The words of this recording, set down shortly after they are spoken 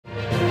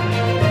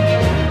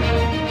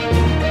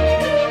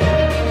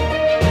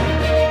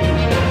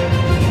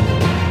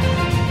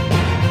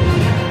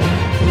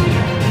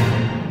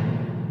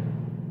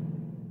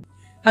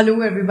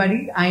Hello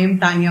everybody, I am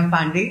Taniya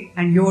Pandey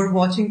and you're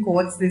watching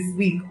Courts This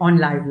Week on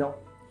LiveLaw.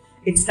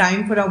 It's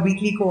time for our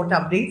weekly court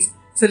updates,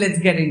 so let's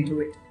get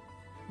into it.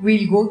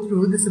 We'll go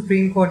through the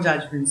Supreme Court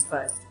judgments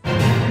first.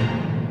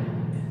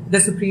 The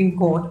Supreme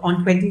Court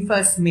on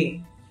 21st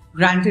May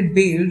granted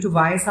bail to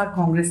YSR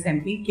Congress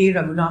MP K.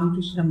 Raghuram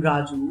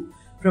Raju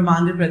from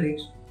Andhra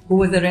Pradesh, who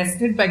was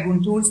arrested by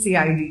Guntur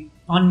CID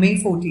on May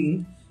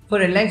 14th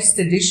for alleged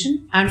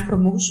sedition and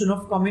promotion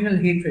of communal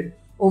hatred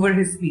over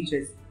his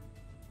speeches.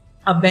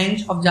 A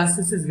bench of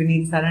Justices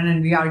Vineet Saran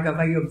and V.R.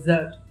 Gavai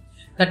observed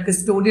that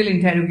custodial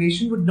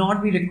interrogation would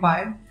not be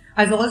required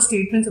as all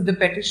statements of the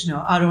petitioner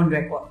are on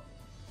record.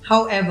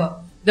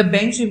 However, the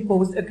bench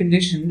imposed a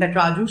condition that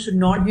Raju should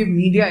not give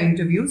media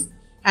interviews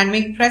and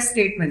make press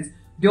statements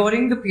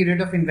during the period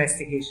of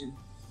investigation.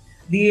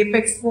 The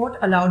Apex Court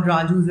allowed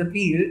Raju's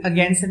appeal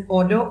against an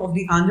order of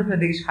the Andhra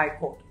Pradesh High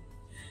Court,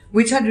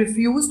 which had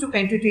refused to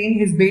entertain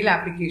his bail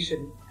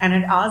application and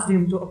had asked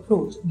him to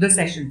approach the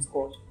Sessions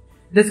Court.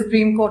 The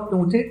Supreme Court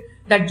noted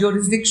that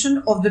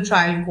jurisdiction of the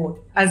trial court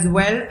as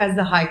well as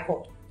the High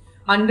Court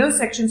under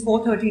sections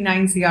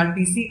 439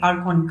 CRPC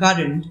are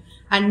concurrent,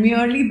 and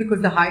merely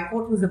because the High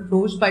Court was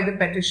approached by the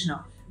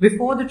petitioner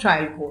before the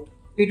trial court,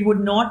 it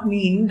would not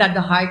mean that the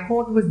High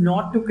Court was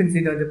not to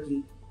consider the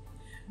plea.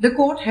 The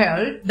court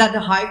held that the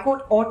High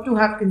Court ought to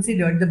have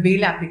considered the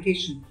bail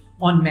application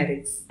on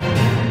merits.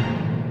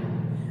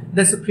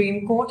 The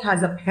Supreme Court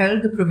has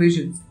upheld the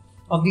provisions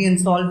of the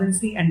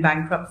Insolvency and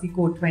Bankruptcy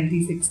Code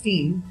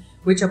 2016,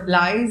 which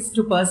applies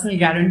to personal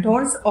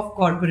guarantors of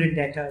corporate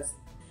debtors.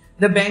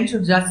 The bench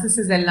of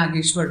Justices L.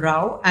 Nageshwar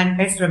Rao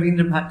and S.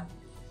 Ravindra Bhatt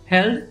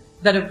held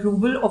that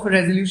approval of a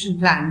resolution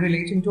plan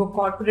relating to a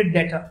corporate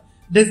debtor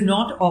does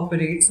not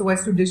operate so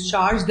as to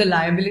discharge the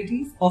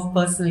liabilities of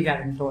personal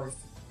guarantors.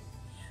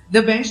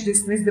 The bench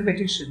dismissed the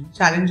petition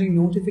challenging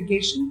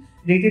notification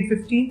dated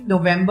 15th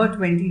November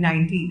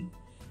 2019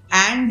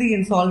 and the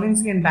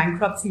Insolvency and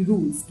Bankruptcy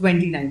Rules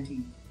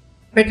 2019.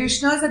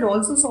 Petitioners had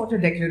also sought a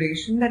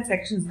declaration that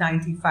sections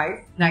 95,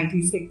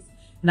 96,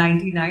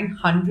 99,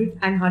 100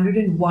 and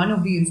 101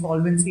 of the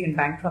Insolvency and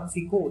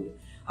Bankruptcy Code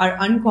are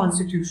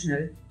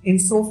unconstitutional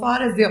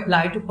insofar as they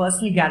apply to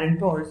personal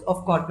guarantors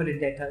of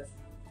corporate debtors.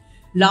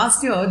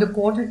 Last year, the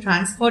court had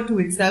transferred to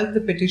itself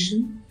the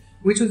petition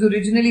which was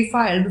originally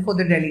filed before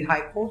the Delhi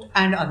High Court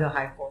and other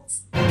high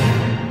courts.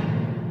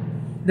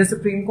 The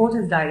Supreme Court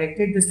has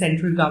directed the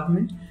central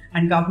government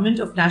and Government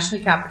of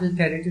National Capital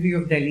Territory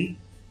of Delhi,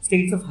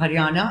 states of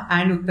Haryana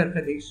and Uttar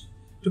Pradesh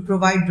to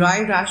provide dry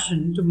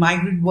ration to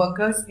migrant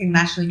workers in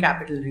National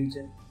Capital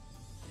Region.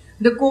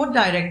 The court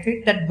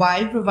directed that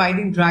while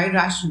providing dry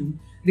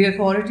ration, the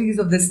authorities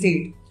of the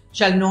state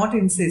shall not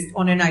insist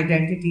on an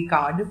identity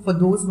card for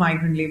those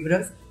migrant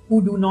labourers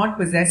who do not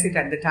possess it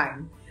at the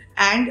time,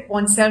 and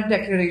on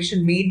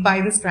self-declaration made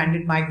by the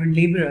stranded migrant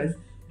labourers,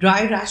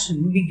 dry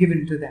ration be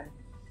given to them.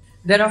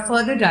 There are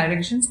further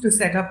directions to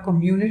set up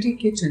community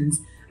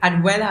kitchens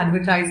at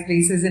well-advertised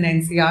places in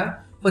NCR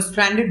for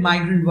stranded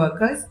migrant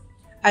workers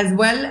as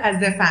well as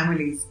their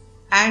families,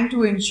 and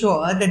to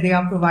ensure that they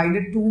are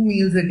provided 2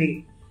 meals a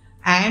day,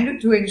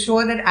 and to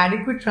ensure that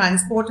adequate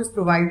transport is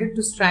provided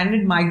to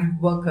stranded migrant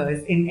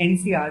workers in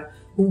NCR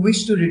who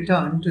wish to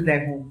return to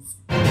their homes.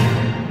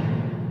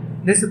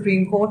 The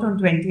Supreme Court on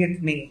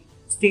 20th May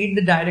stayed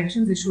the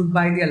directions issued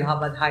by the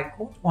Allahabad High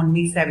Court on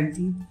May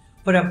 17th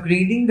for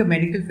upgrading the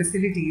medical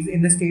facilities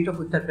in the state of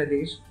Uttar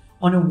Pradesh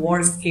on a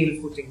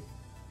war-scale footing.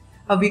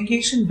 A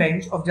vacation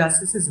bench of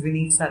Justices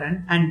Vineet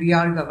Saran and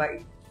V.R.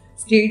 Gavai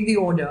stayed the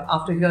order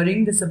after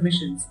hearing the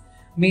submissions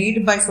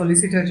made by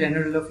Solicitor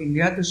General of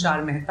India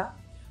Tushar Mehta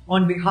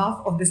on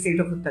behalf of the state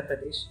of Uttar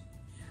Pradesh.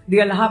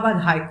 The Allahabad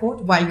High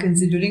Court, while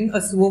considering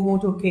a suo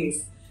motu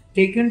case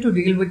taken to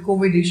deal with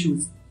COVID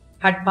issues,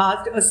 had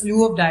passed a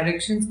slew of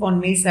directions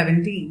on May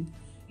 17th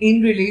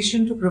in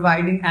relation to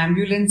providing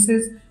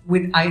ambulances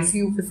with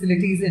ICU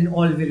facilities in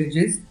all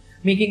villages,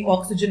 making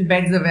oxygen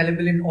beds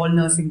available in all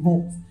nursing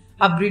homes,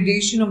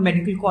 upgradation of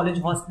medical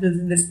college hospitals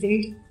in the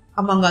state,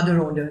 among other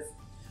orders,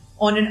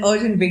 on an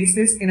urgent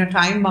basis in a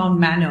time-bound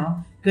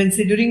manner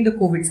considering the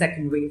COVID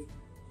second wave.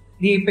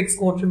 The Apex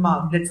Court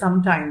remarked that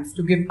sometimes,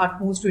 to give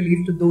utmost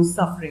relief to those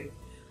suffering,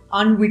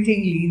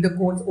 unwittingly the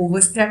courts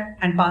overstep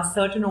and pass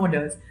certain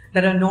orders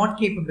that are not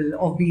capable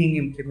of being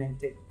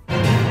implemented.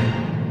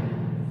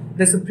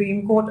 The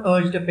Supreme Court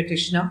urged a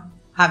petitioner,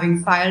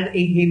 having filed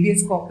a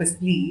habeas corpus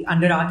plea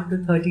under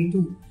Article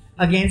 32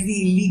 against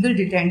the illegal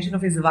detention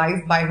of his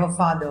wife by her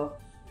father,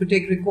 to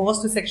take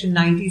recourse to Section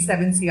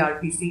 97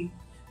 CRPC,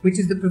 which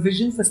is the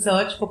provision for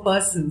search for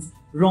persons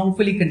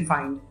wrongfully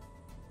confined.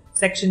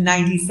 Section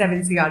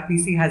 97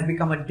 CRPC has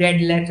become a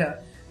dead letter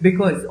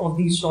because of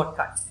these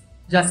shortcuts,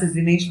 Justice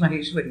Dinesh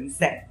Maheshwari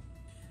said.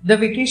 The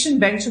vacation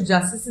bench of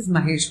Justices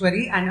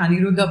Maheshwari and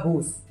Aniruddha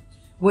Bose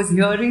was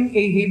hearing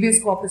a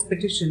habeas corpus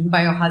petition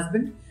by her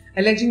husband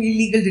alleging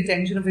illegal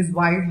detention of his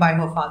wife by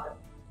her father.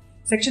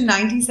 Section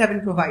 97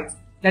 provides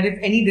that if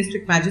any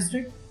district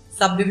magistrate,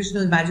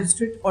 subdivisional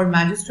magistrate or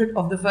magistrate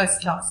of the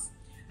first class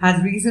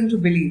has reason to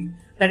believe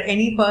that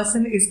any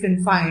person is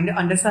confined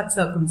under such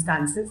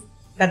circumstances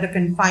that the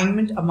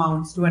confinement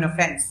amounts to an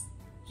offence,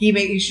 he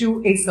may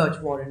issue a search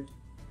warrant.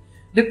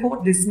 The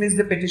court dismissed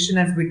the petition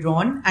as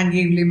withdrawn and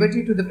gave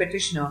liberty to the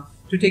petitioner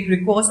to take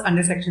recourse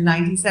under Section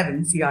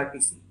 97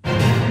 CRPC.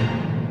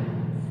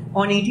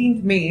 On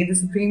 18th May, the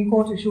Supreme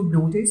Court issued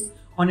notice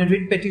on a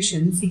writ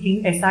petition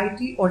seeking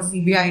SIT or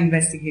CBI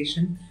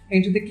investigation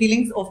into the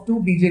killings of 2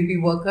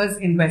 BJP workers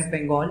in West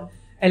Bengal,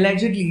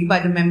 allegedly by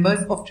the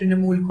members of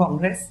Trinamool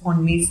Congress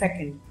on May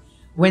 2nd,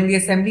 when the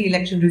assembly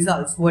election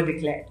results were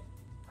declared.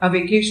 A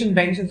vacation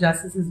bench of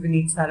Justices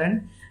Vineet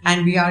Saran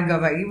and B.R.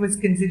 Gavai was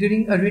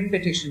considering a writ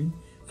petition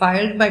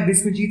filed by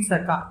Biswajit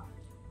Sarkar,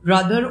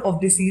 brother of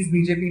deceased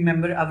BJP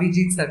member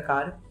Avijit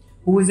Sarkar,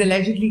 who was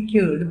allegedly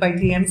killed by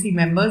TMC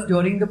members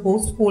during the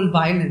post-poll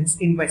violence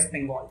in West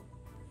Bengal.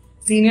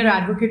 Senior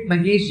Advocate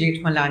Mahesh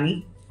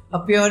Jethmalani,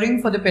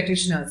 appearing for the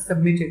petitioners,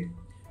 submitted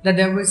that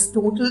there was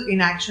total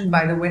inaction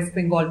by the West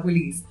Bengal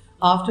police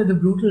after the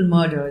brutal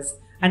murders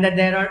and that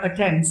there are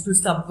attempts to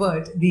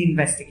subvert the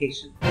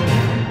investigation.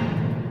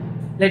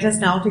 Let us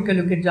now take a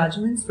look at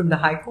judgments from the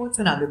High Courts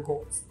and other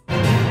courts.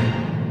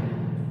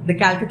 The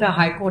Calcutta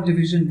High Court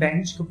Division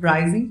Bench,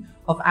 comprising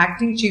of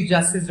Acting Chief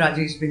Justice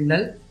Rajesh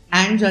Bindal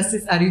and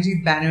Justice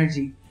Arijit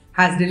Banerjee,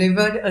 has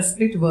delivered a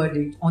split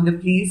verdict on the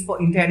pleas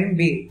for interim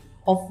bail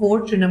of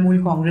 4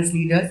 Trinamool Congress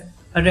leaders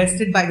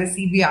arrested by the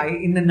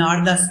CBI in the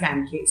Narda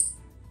scam case.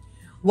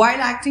 While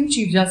Acting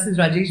Chief Justice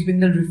Rajesh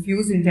Bindal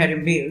refused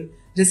interim bail,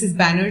 Justice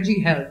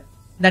Banerjee held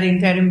that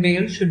interim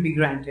bail should be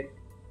granted.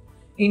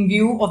 In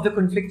view of the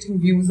conflicting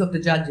views of the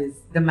judges,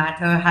 the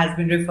matter has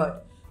been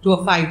referred to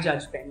a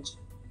 5-judge bench.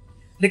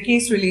 The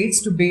case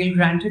relates to bail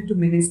granted to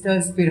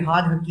Ministers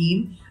Firhad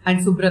Hakim and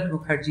Subrat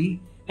Mukherjee,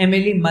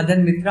 MLA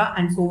Madan Mitra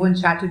and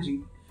Sovan Chatterjee,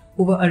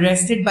 who were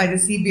arrested by the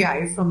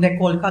CBI from their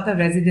Kolkata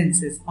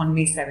residences on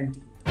May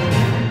 17.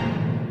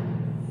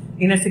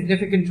 In a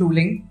significant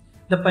ruling,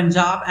 the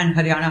Punjab and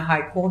Haryana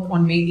High Court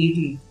on May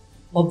 18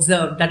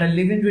 observed that a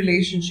live-in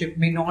relationship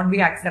may not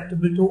be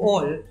acceptable to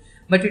all,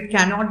 but it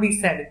cannot be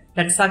said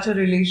that such a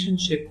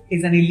relationship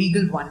is an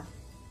illegal one,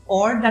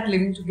 or that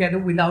living together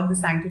without the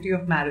sanctity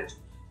of marriage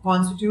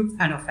constitutes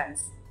an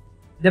offence.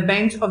 The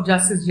bench of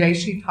Justice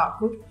Jayashree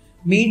Thakur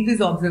made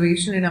this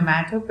observation in a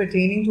matter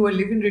pertaining to a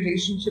live-in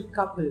relationship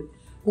couple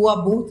who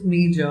are both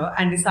major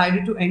and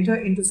decided to enter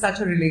into such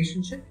a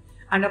relationship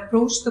and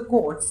approached the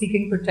court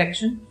seeking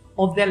protection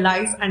of their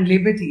life and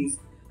liberties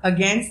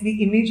against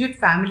the immediate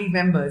family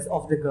members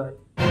of the girl.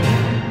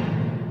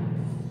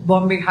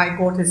 Bombay High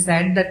Court has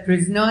said that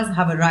prisoners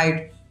have a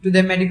right to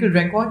their medical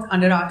records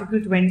under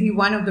Article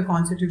 21 of the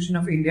Constitution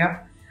of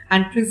India,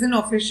 and prison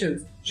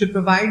officials should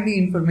provide the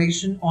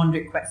information on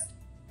request.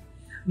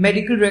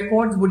 Medical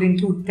records would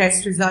include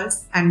test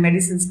results and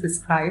medicines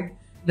prescribed,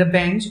 the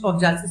bench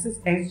of Justices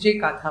S.J.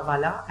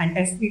 Kathawala and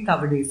S.P.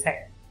 Tavade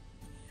said.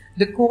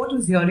 The court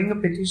was hearing a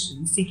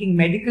petition seeking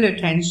medical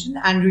attention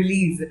and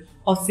release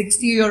of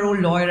 60-year-old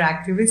lawyer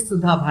activist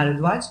Sudha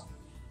Bharadwaj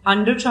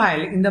under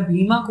trial in the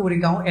Bhima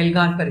Koregaon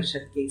Elgar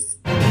Parishad case.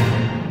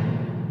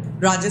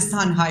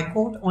 Rajasthan High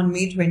Court on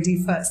May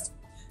 21st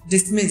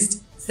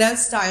dismissed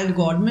self-styled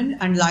Godman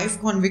and life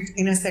convict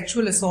in a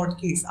sexual assault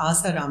case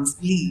Asaram's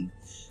plea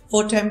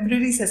for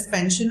temporary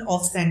suspension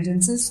of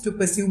sentences to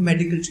pursue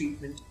medical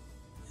treatment.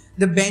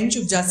 The bench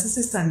of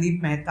Justices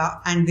Sandeep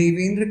Mehta and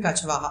Devendra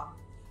Kachwaha,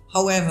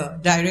 however,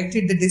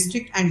 directed the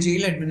district and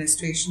jail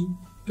administration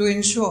to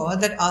ensure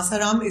that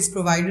Asaram is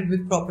provided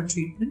with proper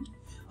treatment,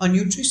 a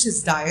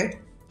nutritious diet,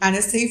 and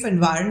a safe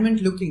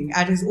environment looking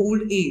at his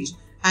old age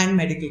and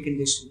medical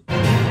condition.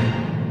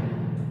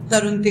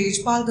 Tarun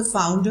Tejpal, the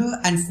founder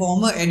and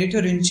former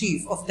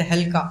editor-in-chief of the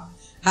Helka,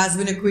 has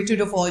been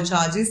acquitted of all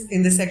charges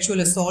in the sexual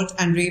assault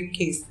and rape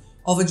case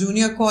of a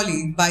junior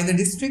colleague by the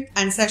District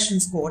and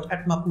Sessions Court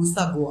at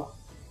Mapusa, Goa.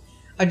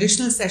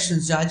 Additional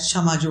Sessions Judge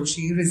Shama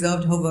Joshi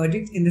reserved her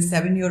verdict in the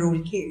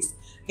 7-year-old case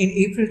in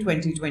April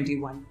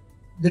 2021.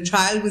 The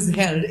trial was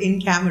held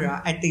in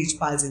camera at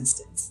Tejpal's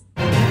instance.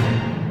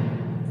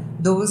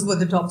 Those were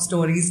the top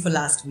stories for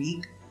last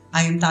week.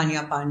 I am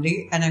Taniya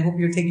Pandey and I hope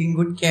you're taking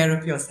good care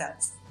of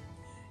yourselves.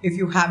 If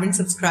you haven't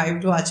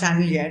subscribed to our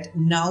channel yet,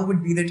 now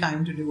would be the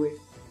time to do it.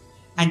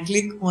 And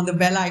click on the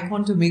bell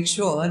icon to make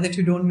sure that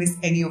you don't miss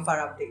any of our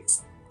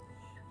updates.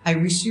 I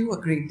wish you a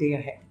great day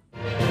ahead.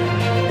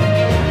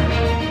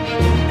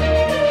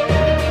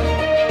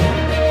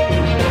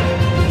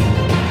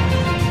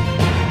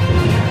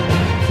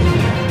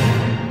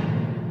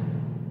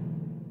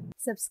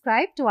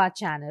 Subscribe to our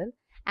channel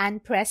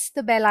and press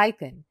the bell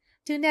icon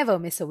to never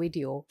miss a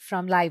video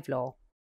from LiveLaw.